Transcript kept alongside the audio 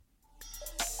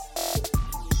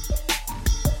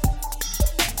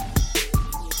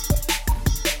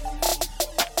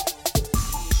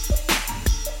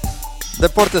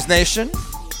Deportes Nation,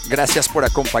 gracias por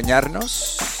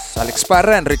acompañarnos. Alex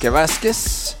Parra, Enrique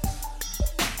Vázquez,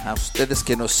 a ustedes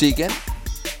que nos siguen.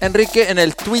 Enrique, en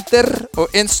el Twitter o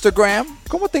Instagram,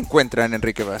 ¿cómo te encuentran,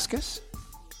 Enrique Vázquez?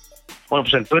 Bueno,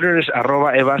 pues en Twitter es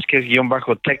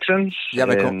 @evasquez_Texans. Ya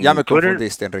me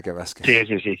confundiste, Enrique Vázquez. Sí,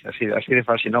 así de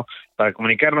fácil, ¿no? Para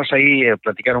comunicarnos ahí,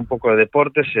 platicar un poco de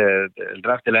deportes, el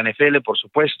draft de la NFL, por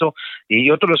supuesto, y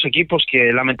otros los equipos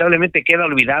que lamentablemente queda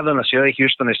olvidado en la ciudad de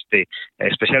Houston,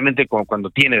 especialmente cuando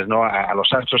tienes, ¿no? A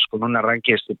los Astros con un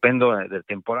arranque estupendo de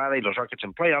temporada y los Rockets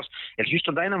en playoffs. El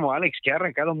Houston Dynamo, Alex, que ha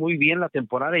arrancado muy bien la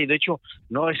temporada y de hecho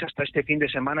no es hasta este fin de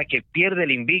semana que pierde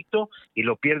el invicto y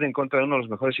lo pierde en contra de uno de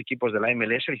los mejores equipos de la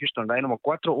MLS, el Houston Dynamo,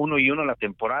 4-1-1 la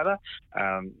temporada,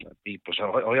 y pues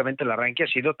obviamente el arranque ha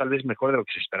sido tal vez mejor de lo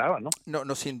que se esperaba, ¿no?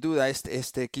 No, sin duda,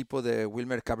 este equipo de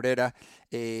Wilmer Cabrera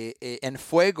en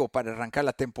fuego para arrancar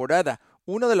la temporada.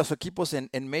 Uno de los equipos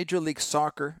en Major League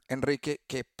Soccer, Enrique,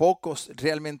 que pocos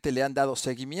realmente le han dado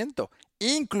seguimiento,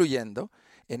 incluyendo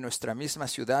en nuestra misma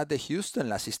ciudad de Houston,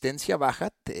 la asistencia baja,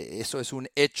 eso es un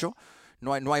hecho.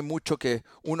 No hay mucho que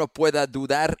uno pueda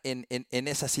dudar en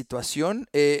esa situación,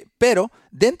 pero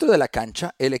dentro de la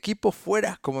cancha, el equipo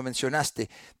fuera, como mencionaste,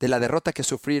 de la derrota que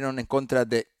sufrieron en contra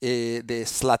de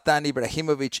Zlatan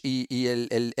Ibrahimovic y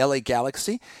el LA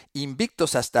Galaxy,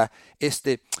 invictos hasta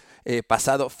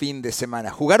pasado fin de semana.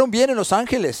 Jugaron bien en Los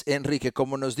Ángeles, Enrique,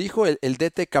 como nos dijo el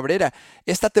DT Cabrera.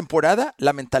 Esta temporada,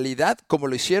 la mentalidad, como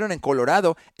lo hicieron en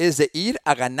Colorado, es de ir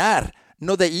a ganar,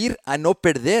 no de ir a no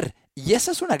perder. Y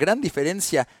esa es una gran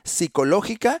diferencia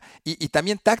psicológica y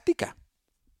también táctica.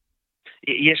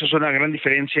 Y eso es una gran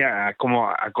diferencia a como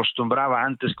acostumbraba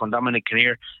antes con Dominic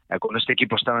Kinnear, cuando este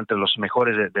equipo estaba entre los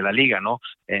mejores de la liga, ¿no?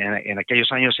 En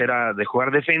aquellos años era de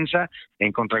jugar defensa,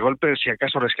 en contragolpe, si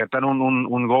acaso rescatar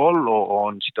un gol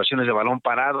o en situaciones de balón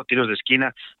parado, tiros de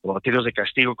esquina o tiros de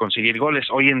castigo, conseguir goles.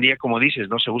 Hoy en día, como dices,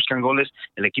 no se buscan goles,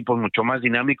 el equipo es mucho más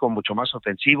dinámico, mucho más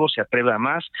ofensivo, se atreve a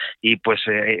más y pues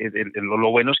lo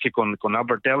bueno es que con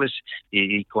Albert Ellis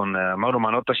y con Mauro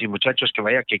Manotas y muchachos que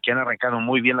han arrancado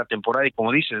muy bien la temporada, y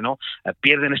como dices, ¿no?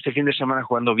 Pierden este fin de semana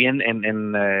jugando bien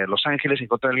en Los Ángeles en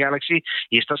contra del Galaxy,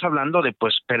 y estás hablando de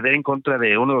pues perder en contra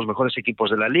de uno de los mejores equipos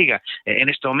de la liga. En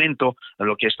este momento,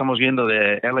 lo que estamos viendo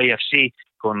de LAFC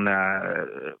con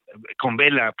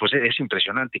Vela, pues es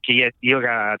impresionante, que ya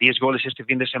llega a 10 goles este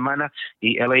fin de semana,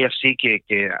 y LAFC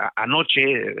que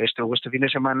anoche, este fin de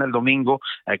semana, el domingo,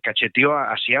 cacheteó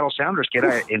a Seattle Sounders, que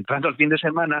era entrando al fin de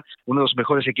semana uno de los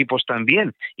mejores equipos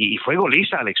también, y fue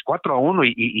goliza, Alex,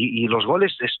 4-1, y los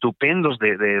goles estupendos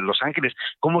de Los Ángeles,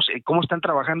 cómo están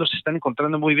trabajando, se están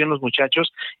encontrando muy bien los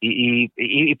muchachos,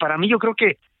 y para mí yo creo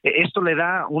que esto le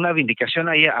da una vindicación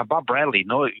ahí a Bob Bradley,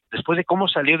 ¿no? Después de cómo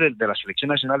salió de la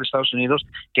Selección Nacional de Estados Unidos,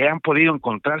 que han podido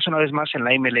encontrarse una vez más en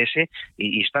la MLS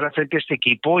y estar al frente de este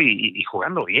equipo y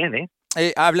jugando bien, ¿eh?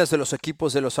 Hablas de los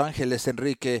equipos de Los Ángeles,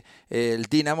 Enrique, el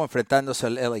Dynamo enfrentándose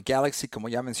al LA Galaxy, como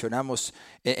ya mencionamos,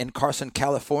 en Carson,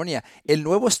 California, el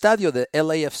nuevo estadio de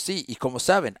LAFC, y como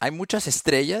saben, hay muchas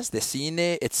estrellas de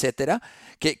cine, etcétera,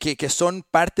 que son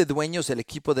parte dueños del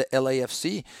equipo de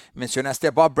LAFC. Mencionaste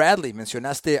a Bob Bradley,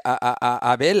 mencionaste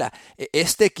a Vela.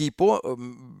 Este equipo,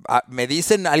 me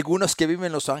dicen algunos que viven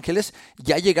en Los Ángeles,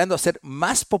 ya llegando a ser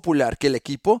más popular que el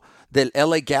equipo del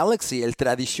LA Galaxy, el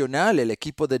tradicional, el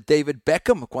equipo de David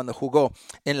Beckham cuando jugó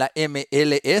en la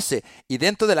MLS, y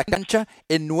dentro de la cancha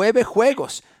en 9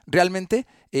 juegos, realmente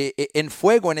en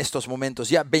fuego en estos momentos,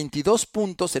 ya 22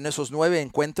 puntos en esos 9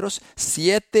 encuentros,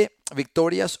 7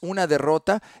 victorias, 1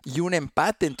 derrota y 1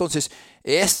 empate. Entonces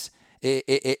es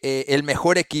el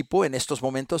mejor equipo en estos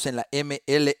momentos en la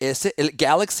MLS, el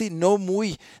Galaxy no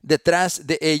muy detrás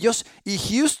de ellos, y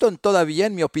Houston todavía,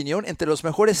 en mi opinión, entre los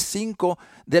mejores 5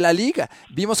 de la liga.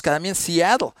 Vimos que también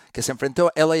Seattle, que se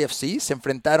enfrentó a LAFC, se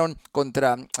enfrentaron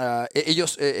contra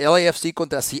LAFC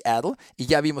contra Seattle, y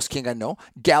ya vimos quién ganó.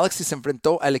 Galaxy se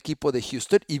enfrentó al equipo de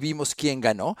Houston y vimos quién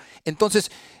ganó. Entonces,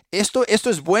 esto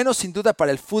es bueno sin duda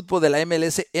para el fútbol de la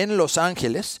MLS en Los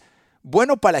Ángeles,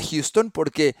 bueno para Houston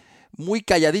porque muy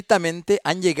calladitamente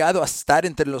han llegado a estar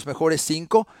entre los mejores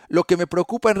 5. Lo que me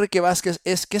preocupa, Enrique Vázquez,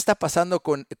 es qué está pasando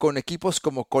con equipos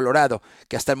como Colorado,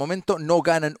 que hasta el momento no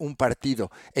ganan un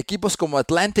partido. Equipos como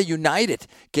Atlanta United,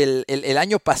 que el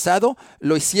año pasado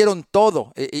lo hicieron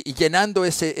todo, y llenando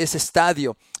ese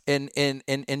estadio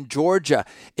en Georgia.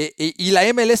 Y la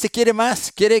MLS quiere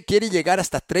más, quiere llegar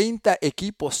hasta 30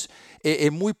 equipos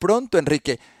muy pronto,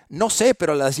 Enrique. No sé,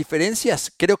 pero las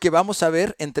diferencias creo que vamos a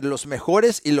ver entre los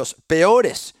mejores y los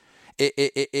peores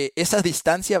esa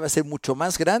distancia va a ser mucho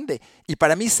más grande. Y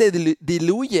para mí se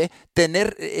diluye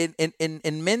tener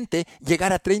en mente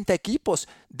llegar a 30 equipos.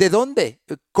 ¿De dónde?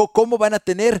 ¿Cómo van a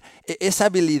tener esa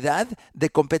habilidad de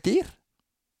competir?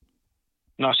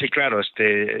 No, sí, claro,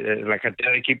 la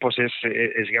cantidad de equipos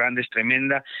es grande, es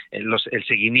tremenda. El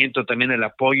seguimiento, también el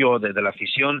apoyo de la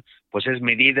afición, pues es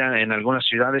medida en algunas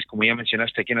ciudades, como ya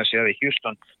mencionaste aquí en la ciudad de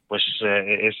Houston, pues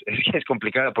es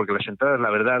complicada porque las entradas,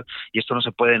 la verdad, y esto no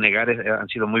se puede negar, han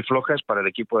sido muy flojas para el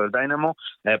equipo del Dynamo,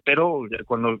 pero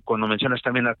cuando mencionas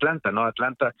también Atlanta, ¿no?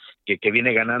 Atlanta que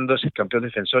viene ganando, es el campeón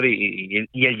defensor y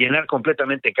el llenar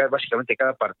completamente, básicamente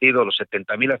cada partido, los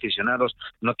 70,000 aficionados,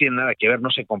 no tiene nada que ver, no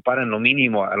se compara en lo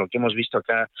mínimo a lo que hemos visto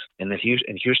acá en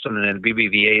Houston, en el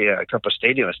BBVA Cup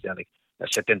Stadium,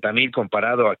 70,000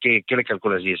 comparado a ¿qué le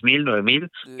calculas? 10,000,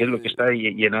 9,000, que es lo que está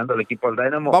llenando el equipo del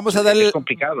Dynamo. Vamos a darle, es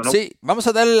complicado, ¿no? Sí, vamos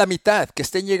a darle la mitad, que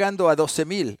estén llegando a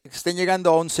 12,000, que estén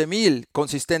llegando a 11,000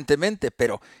 consistentemente,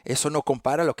 pero eso no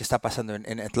compara lo que está pasando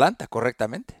en Atlanta,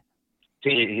 correctamente. Sí,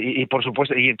 y por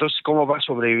supuesto, y entonces, ¿cómo va a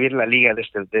sobrevivir la liga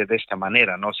de esta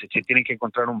manera, no? Se tienen que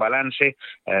encontrar un balance,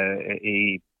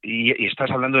 y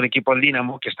estás hablando de un equipo del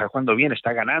Dinamo que está jugando bien,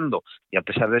 está ganando, y a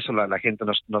pesar de eso la gente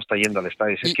no está yendo al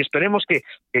estadio. Es que esperemos que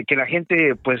la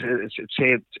gente pues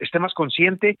se esté más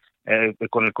consciente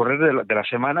con el correr de las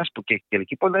semanas, porque el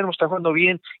equipo del Dinamo está jugando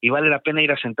bien y vale la pena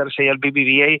ir a sentarse ahí al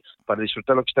BBVA para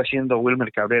disfrutar lo que está haciendo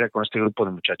Wilmer Cabrera con este grupo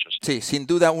de muchachos. Sí, sin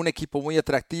duda un equipo muy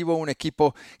atractivo, un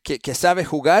equipo que sabe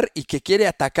jugar y que quiere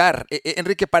atacar.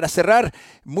 Enrique, para cerrar,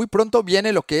 muy pronto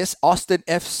viene lo que es Austin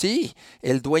FC,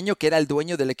 el dueño que era el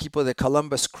dueño del equipo de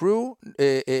Columbus Crew,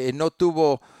 no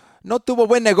tuvo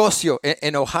buen negocio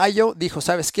en Ohio, dijo,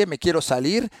 ¿sabes qué? Me quiero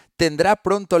salir. Tendrá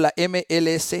pronto la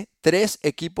MLS 3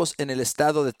 equipos en el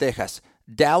estado de Texas,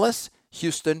 Dallas,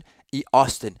 Houston y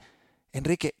Austin.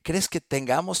 Enrique, ¿crees que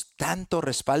tengamos tanto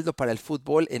respaldo para el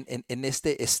fútbol en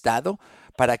este estado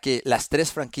para que las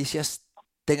 3 franquicias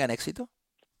tengan éxito?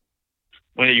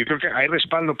 Bueno, yo creo que hay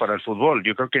respaldo para el fútbol.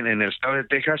 Yo creo que en el estado de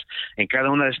Texas, en cada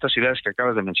una de estas ciudades que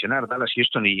acabas de mencionar, Dallas,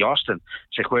 Houston y Austin,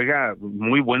 se juega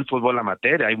muy buen fútbol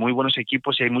amateur. Hay muy buenos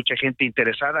equipos y hay mucha gente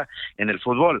interesada en el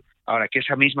fútbol. Ahora, que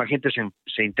esa misma gente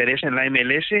se interese en la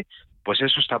MLS, pues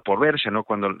eso está por verse, ¿no?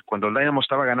 Cuando el Dynamo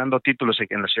estaba ganando títulos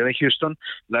en la ciudad de Houston,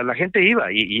 la gente iba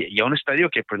y a un estadio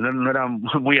que pues no era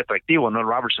muy atractivo, ¿no?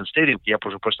 Robertson Stadium, que ya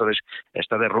por supuesto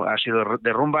ha sido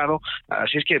derrumbado.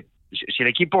 Así es que si el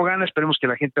equipo gana, esperemos que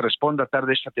la gente responda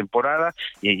tarde esta temporada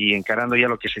y encarando ya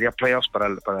lo que sería playoffs para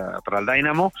el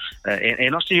Dynamo.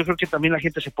 En Austin yo creo que también la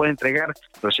gente se puede entregar,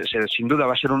 pero sin duda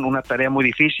va a ser una tarea muy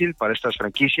difícil para estas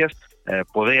franquicias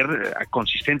poder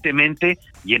consistentemente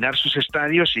llenar sus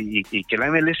estadios y que la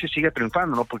MLS siga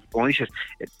triunfando, ¿no? Porque como dices,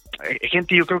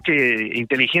 gente yo creo que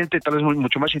inteligente, tal vez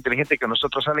mucho más inteligente que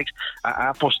nosotros, Alex, ha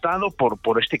apostado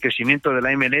por este crecimiento de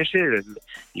la MLS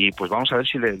y pues vamos a ver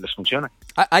si les funciona.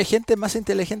 ¿Hay gente más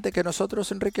inteligente que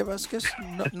nosotros, Enrique Vázquez?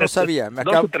 No sabía.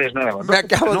 Dos o tres nada más.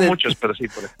 No muchos, pero sí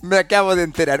por eso. Me acabo de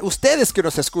enterar. Ustedes que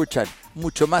nos escuchan,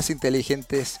 mucho más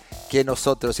inteligentes que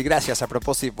nosotros. Y gracias a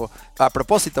propósito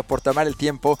por tomar el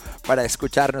tiempo para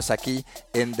escucharnos aquí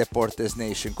en Deportes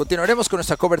Nation. Continuaremos con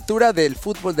nuestra cobertura del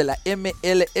fútbol de la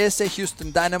MLS,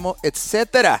 Houston Dynamo,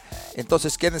 etcétera.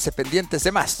 Entonces quédense pendientes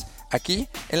de más aquí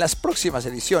en las próximas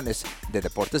ediciones de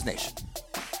Deportes Nation.